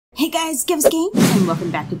guys, GIRLvsGAME, and welcome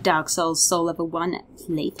back to Dark Souls Soul Level 1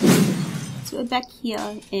 playthrough. So we're back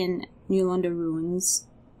here in New London Ruins,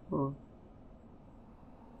 or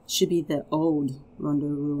should be the old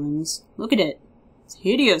London Ruins. Look at it, it's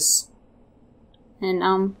hideous. And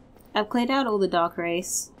I've cleared out all the Dark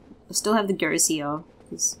Race. I still have the ghosts here,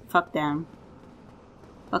 because fuck them.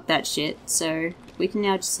 Fuck that shit. So we can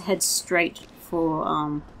now just head straight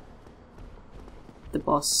for the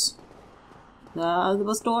boss. The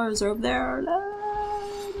bus doors are over there.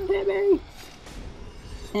 Don't hit me.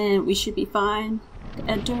 And we should be fine to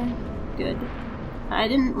enter. Good. I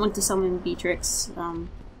didn't want to summon Beatrix. I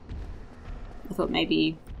thought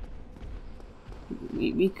maybe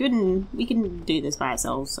we can do this by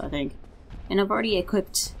ourselves, I think. And I've already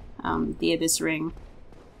equipped the Abyss Ring,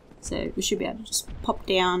 so we should be able to just pop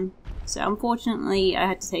down. So unfortunately, I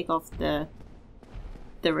had to take off the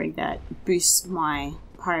ring that boosts my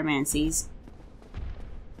pyromancies.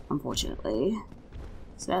 Unfortunately,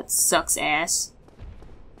 so that sucks ass.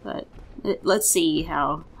 But let's see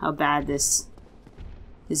how bad this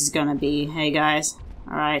is gonna be. Hey guys,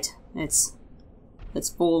 all right, let's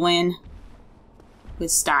fall in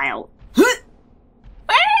with style.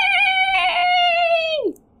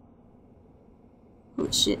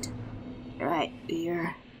 Oh shit! All right,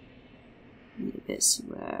 here. This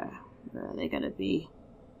where are they gonna be?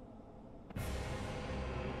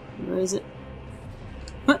 Where is it?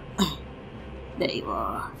 There you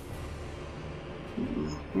are.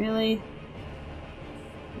 Really?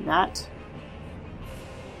 That?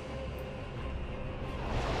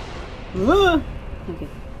 Okay.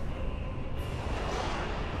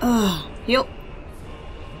 Heal.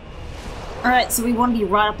 Alright, so we want to be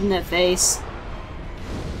right up in their face.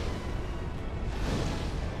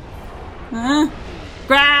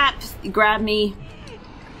 Grab me.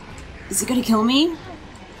 Is it gonna kill me?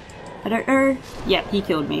 I don't know. Yep, he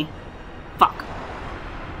killed me. Fuck.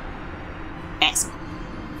 Asshole.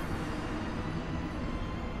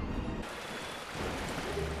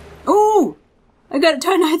 Oh! I got a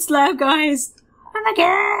Tonite Slab, guys! Oh my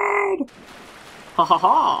god! Ha ha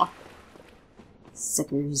ha!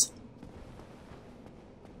 Suckers.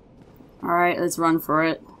 Alright, let's run for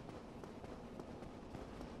it.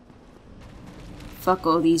 Fuck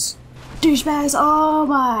all these douchebags! Oh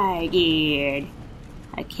my god!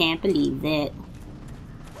 I can't believe that.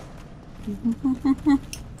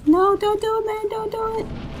 No, don't do it, man, don't do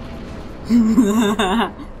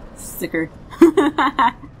it. Sticker.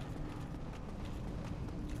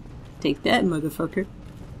 Take that, motherfucker. I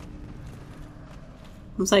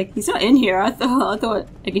was like, he's not in here. I thought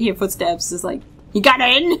I could hear footsteps. It's like, he got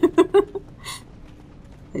in.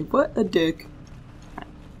 Like, what a dick.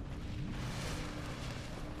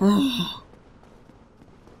 Right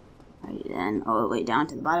then, all the way down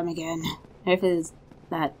to the bottom again. If it's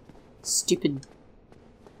that stupid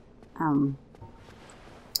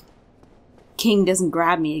king doesn't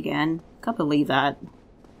grab me again. Can't believe that.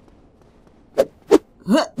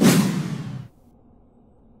 Right.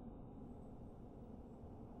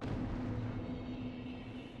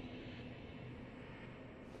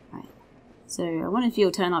 So I wonder if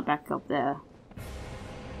you'll turn up back up there.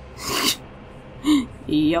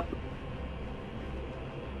 Yup.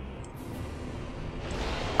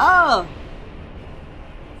 Oh!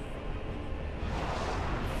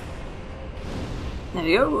 There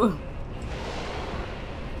we go.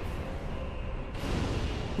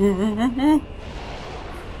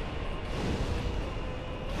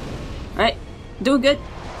 Right, doing good.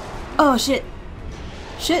 Oh shit.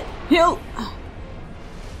 Shit, heal.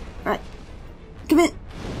 Right, come in.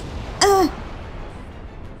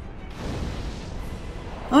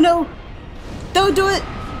 Oh no! Don't do it!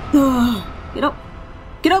 Get up!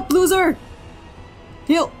 Get up, loser!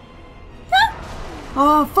 Heal!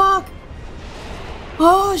 Oh fuck!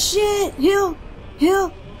 Oh shit! Heal!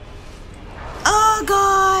 Heal! Oh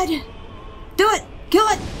god! Do it! Kill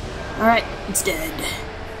it! Alright, it's dead.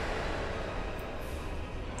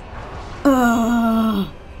 Oh,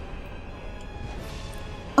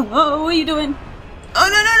 what are you doing? Oh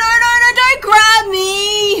no, don't grab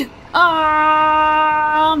me!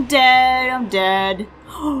 Oh, I'm dead, I'm dead.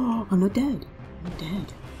 Oh, I'm not dead. I'm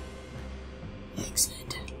dead.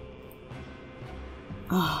 Excellent.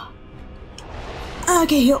 Oh.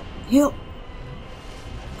 Okay, heal.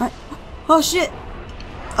 Alright. Oh shit.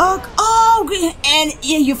 Oh, and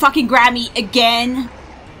yeah, you fucking grab me again.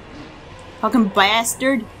 Fucking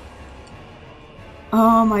bastard.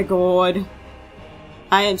 Oh my god.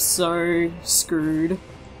 I am so screwed.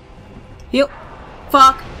 Heal.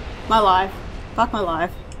 Fuck my life. Fuck my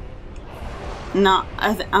life. Nah,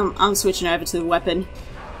 I'm switching over to the weapon.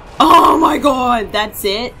 Oh my god, that's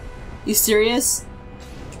it? You serious?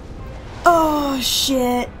 Oh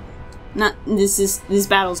shit. Nah, this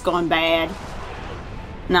battle's gone bad.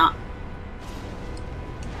 Nah.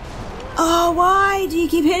 Oh, why do you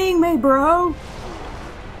keep hitting me, bro?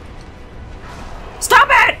 Stop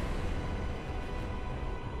it!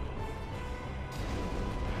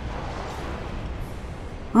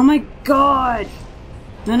 Oh my god!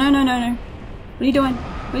 No, no, no, no, no. What are you doing?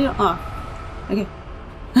 What are you doing? Oh. Okay.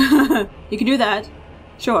 You can do that.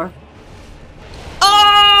 Sure.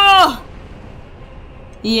 Oh!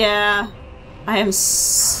 Yeah. I am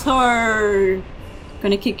so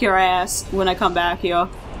gonna kick your ass when I come back here.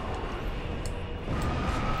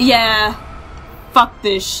 Yeah. Fuck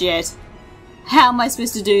this shit. How am I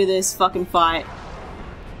supposed to do this fucking fight?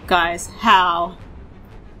 Guys, how?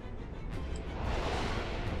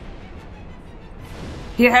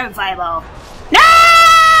 Here, have a fireball. No!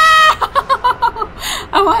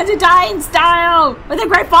 I wanted to die in style with a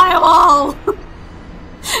great fireball!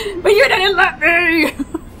 But you didn't let me!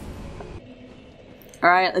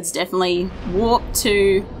 Alright, let's definitely warp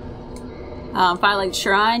to Firelight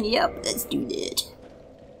Shrine. Yep, let's do that.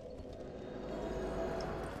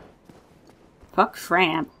 Fuck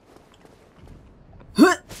Framp.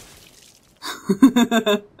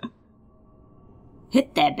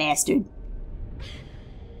 Hit that bastard.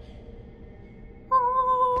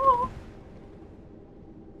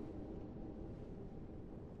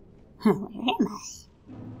 Where am I?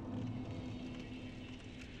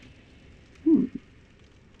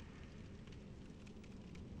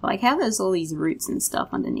 I like how there's all these roots and stuff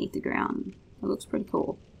underneath the ground. It looks pretty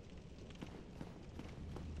cool.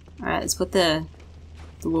 Alright, let's put the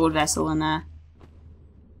Lord Vessel in there.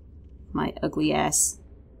 My ugly ass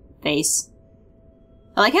face.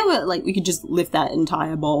 I like how we could just lift that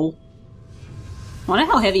entire bowl. I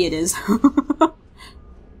wonder how heavy it is.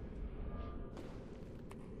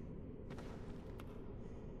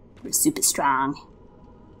 We're super strong.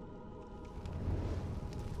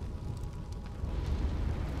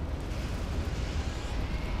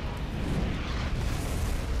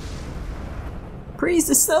 Praise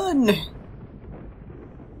the sun!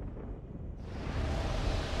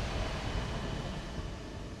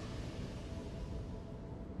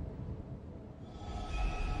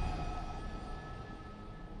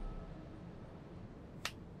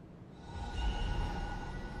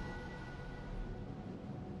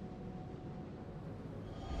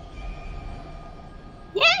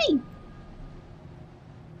 Yay!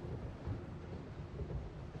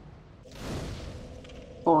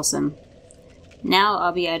 Awesome. Now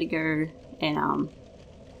I'll be able to go and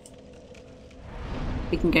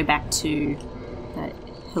we can go back to that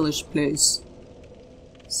hellish place.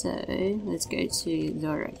 So let's go to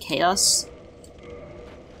the Chaos.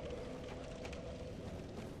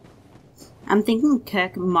 I'm thinking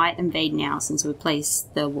Kirk might invade now since we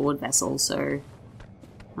placed the Lord Vessel, so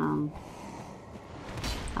I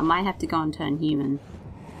might have to go and turn human.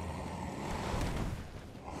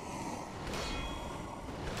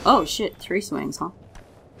 Oh shit, 3 swings, huh?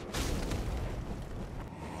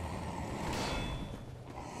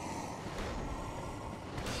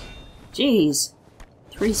 Jeez.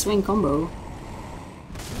 3 swing combo.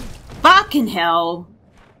 Fucking hell!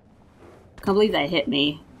 Can't believe that hit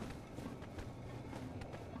me.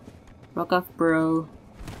 Rock off, bro.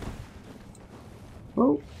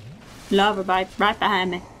 Oh. Lava right behind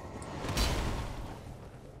me.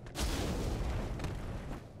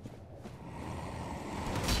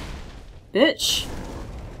 Bitch!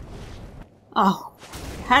 Oh,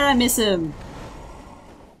 how did I miss him?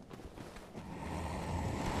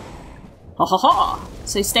 Ha ha ha!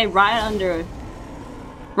 So stay right under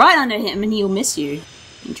him and he'll miss you.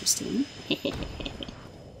 Interesting.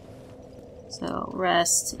 So I'll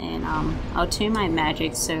rest and I'll tune my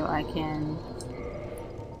magic so I can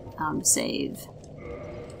save.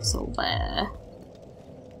 So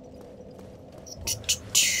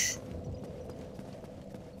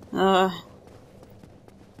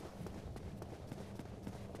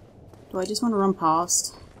do I just want to run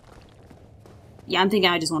past? Yeah, I'm thinking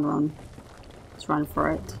I just want to run. Let's run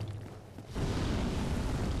for it.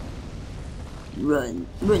 Run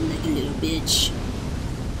like a little bitch.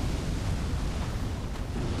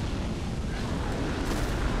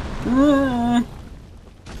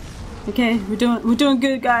 Okay, we're doing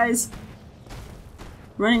good, guys.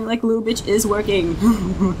 Running like a little bitch is working.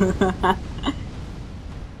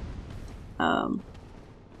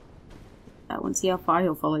 I want to see how far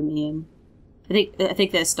he'll follow me in. I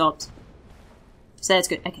think they're stopped. So that's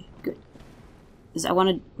good. Okay, good. Because I want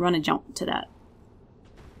to run a jump to that.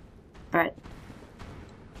 Alright.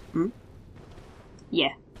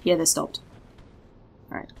 Yeah, they're stopped.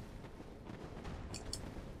 Alright.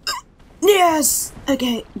 Yes!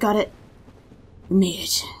 Okay, got it. Made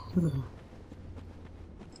it.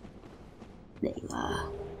 There you are.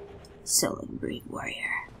 Soul and brave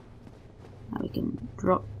warrior. Now we can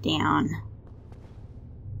drop down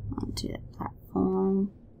onto that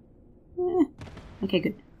platform. Okay,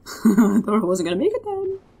 good. I thought I wasn't gonna make it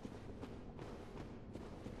then.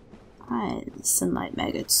 Alright, sunlight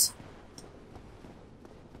maggots.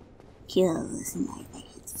 Kill the sunlight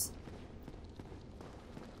maggots.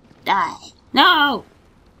 Die. No!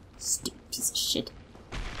 Stupid piece of shit.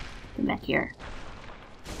 Come back here.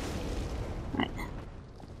 Right.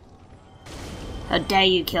 How dare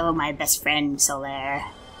you kill my best friend, Solaire?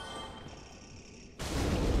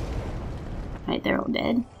 Right, they're all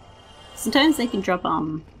dead. Sometimes they can drop,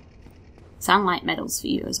 sunlight medals for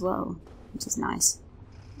you as well, which is nice.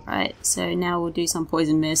 Right, so now we'll do some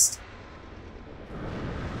poison mist.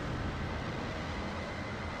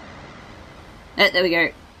 Oh, there we go.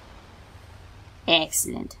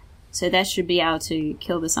 Excellent. So that should be able to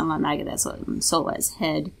kill the sunlight maggot that's on Solaire's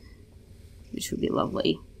head, which would be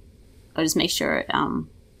lovely. I'll just make sure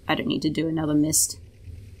I don't need to do another mist.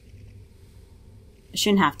 I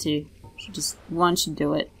shouldn't have to. One should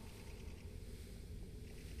do it.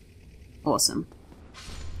 Awesome.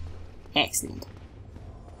 Excellent.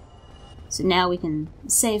 So now we can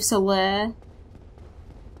save Solaire.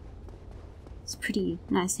 It's a pretty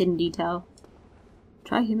nice hidden detail.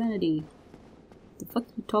 Try humanity. What the fuck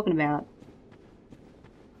are you talking about?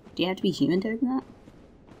 Do you have to be human to open that?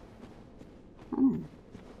 Oh.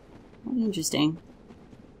 That'd be interesting.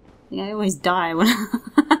 I think I always die when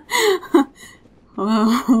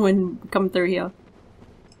when coming through here.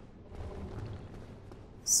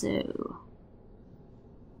 So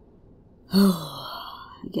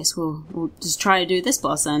I guess we'll just try to do this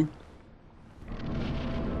boss then.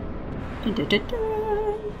 Dun, dun, dun, dun.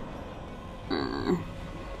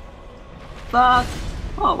 Fuck!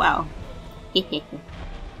 Oh wow. Come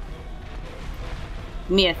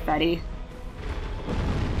here, fatty.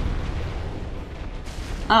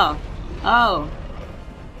 Oh. Oh.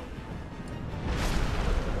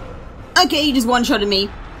 Okay, you just one-shotted me.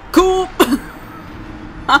 Cool!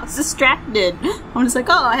 I was distracted. I'm just like,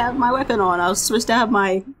 oh, I have my weapon on. I was supposed to have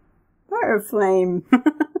my fire flame.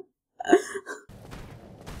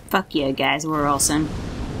 Fuck yeah, guys. We're awesome.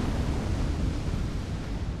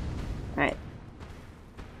 Alright.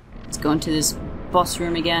 Let's go into this boss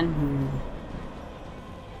room again.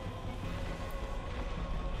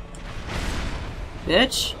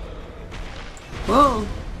 Bitch. Whoa.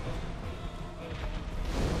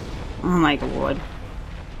 Oh my god.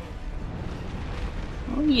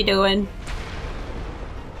 What are you doing?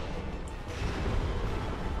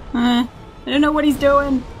 I don't know what he's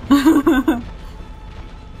doing.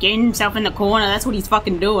 Getting himself in the corner, that's what he's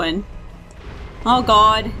fucking doing. Oh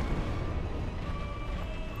god.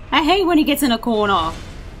 I hate when he gets in a corner.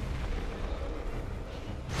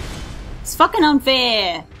 It's fucking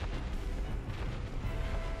unfair.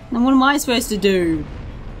 And what am I supposed to do?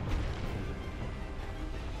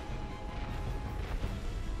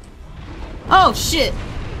 Oh shit!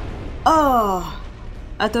 Oh!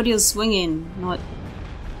 I thought he was swinging, not...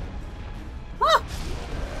 Ah!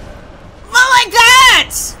 Not like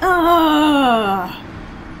that! Oh!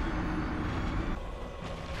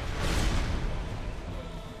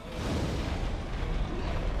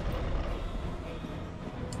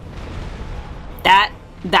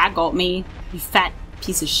 That got me, you fat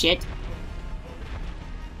piece of shit.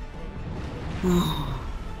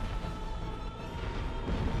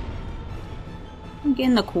 Get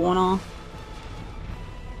in the corner.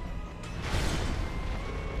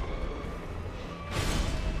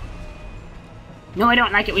 No, I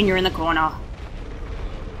don't like it when you're in the corner.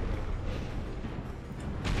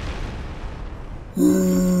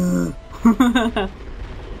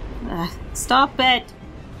 Stop it!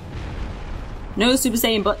 No Super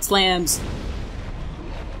Saiyan butt slams.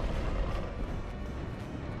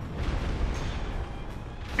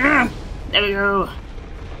 There we go.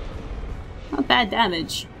 Not bad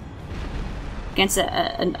damage against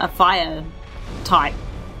a fire type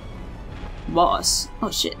boss. Oh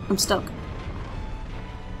shit, I'm stuck.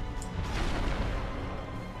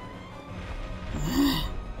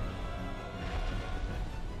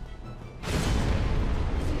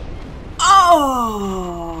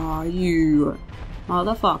 Oh, you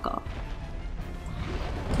motherfucker.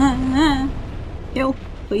 Heal,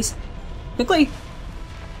 please. Quickly.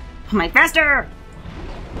 I'm like, faster!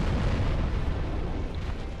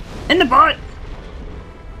 In the butt!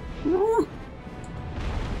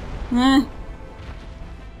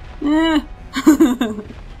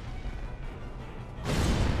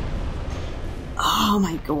 Oh, Oh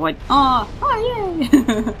my god. Oh, yay!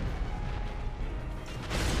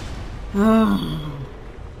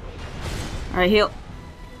 Alright, heal.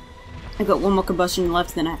 I got one more combustion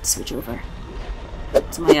left, then I have to switch over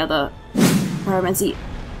to my other pyromancy.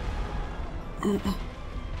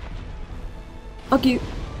 Fuck you.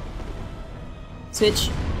 Switch.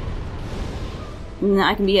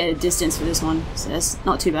 I can be at a distance for this one, so that's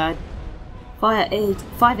not too bad.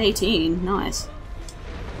 518, nice.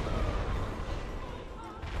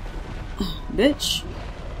 Bitch.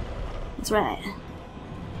 That's right.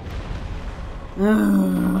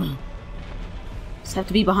 Just have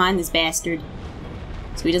to be behind this bastard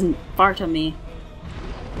so he doesn't fart on me.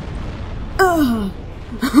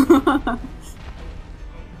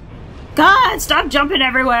 God, stop jumping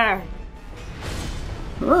everywhere!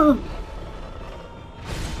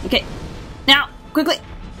 Okay, now, quickly!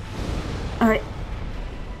 Alright.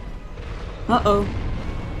 Uh-oh.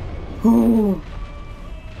 Ooh.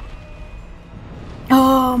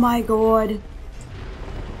 Oh my god.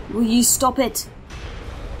 Will you stop it?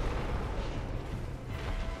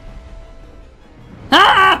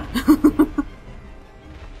 Ah!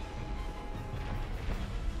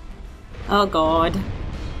 Oh god.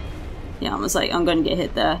 Yeah, almost like I'm gonna get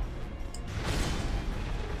hit there.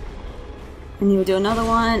 And you'll do another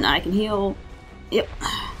one. I can heal. Yep.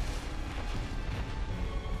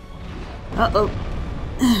 Uh-oh.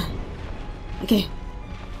 Okay.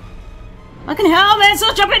 Fucking hell, man!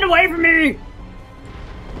 Stop jumping away from me!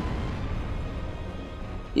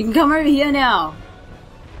 You can come over here now.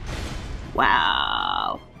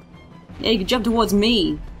 Wow. Yeah, you can jump towards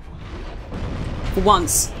me. For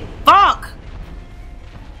once. Fuck!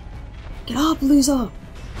 Get up, loser!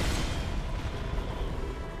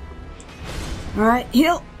 Alright,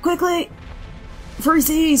 heal! Quickly! Free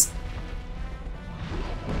C's!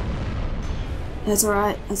 That's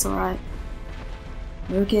alright, that's alright.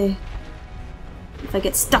 Okay. If I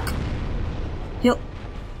get stuck. Heal.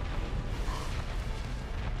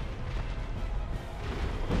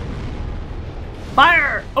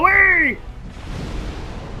 Fire! Away!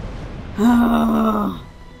 I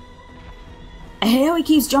hate how he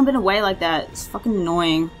keeps jumping away like that. It's fucking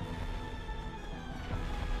annoying.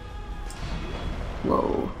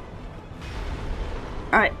 Whoa.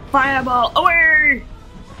 Alright, fireball! Away!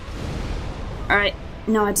 Alright,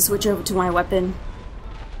 now I have to switch over to my weapon.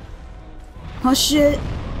 Oh shit!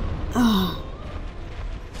 Oh.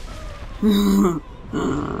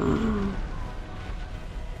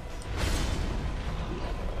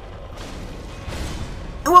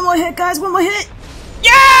 One more hit, guys! One more hit!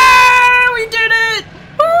 Yeah! We did it!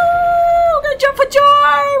 Woo! We're gonna jump for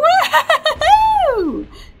joy! Woohoo!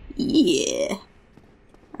 Yeah.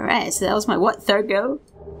 Alright, so that was my what? Third go?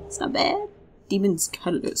 It's not bad. Demon's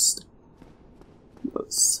Catalyst.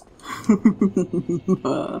 Yes.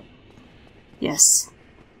 Yes.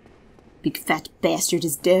 Big fat bastard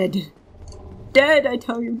is dead. Dead, I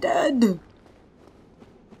tell you, dead!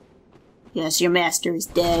 Yes, your master is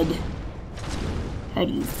dead. How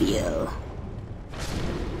do you feel?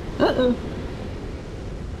 Uh-oh.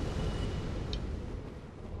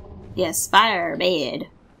 Yes, fire, bad.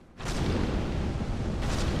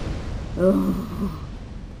 Oh.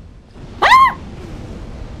 Ah!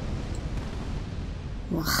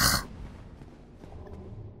 Ugh.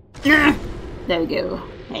 There we go.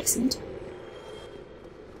 Excellent.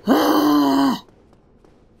 Ah!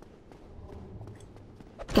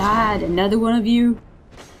 God, another one of you.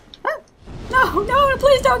 Ah! No, no,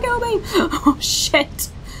 please don't kill me! Oh,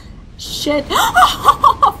 shit. Shit.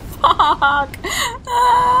 Oh, fuck!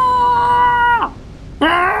 Ah!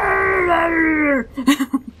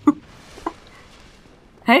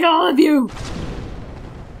 Hate all of you!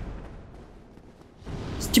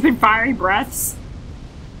 Stupid fiery breaths.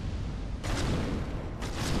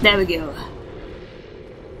 There we go.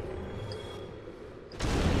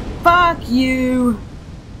 Fuck you!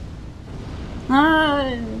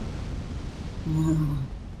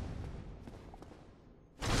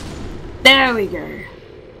 There we go.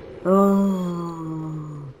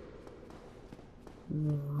 Oh.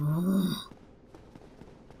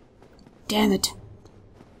 Damn it.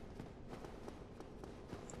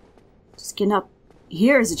 Just getting up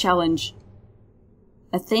here is a challenge.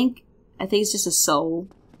 I think it's just a soul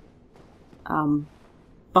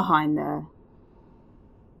behind there.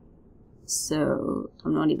 So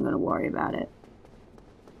I'm not even gonna worry about it.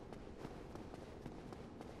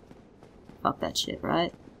 Fuck that shit,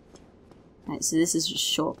 right? Alright, so this is just a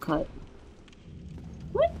shortcut.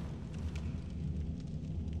 What?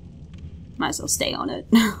 Might as well stay on it.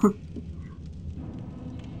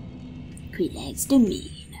 Relax to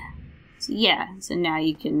me. So yeah, so now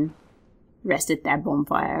you can rest at that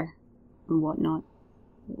bonfire and whatnot.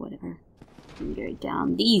 Whatever. And go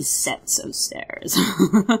down these sets of stairs.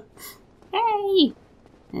 Hey!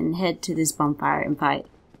 And head to this bonfire and fight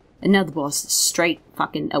another boss straight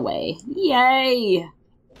fucking away. Yay!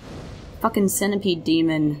 Fucking centipede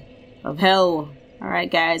demon of hell.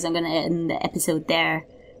 Alright guys, I'm gonna end the episode there.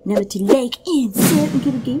 Never to like and sub and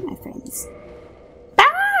give a game, my friends.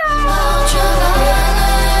 Bye!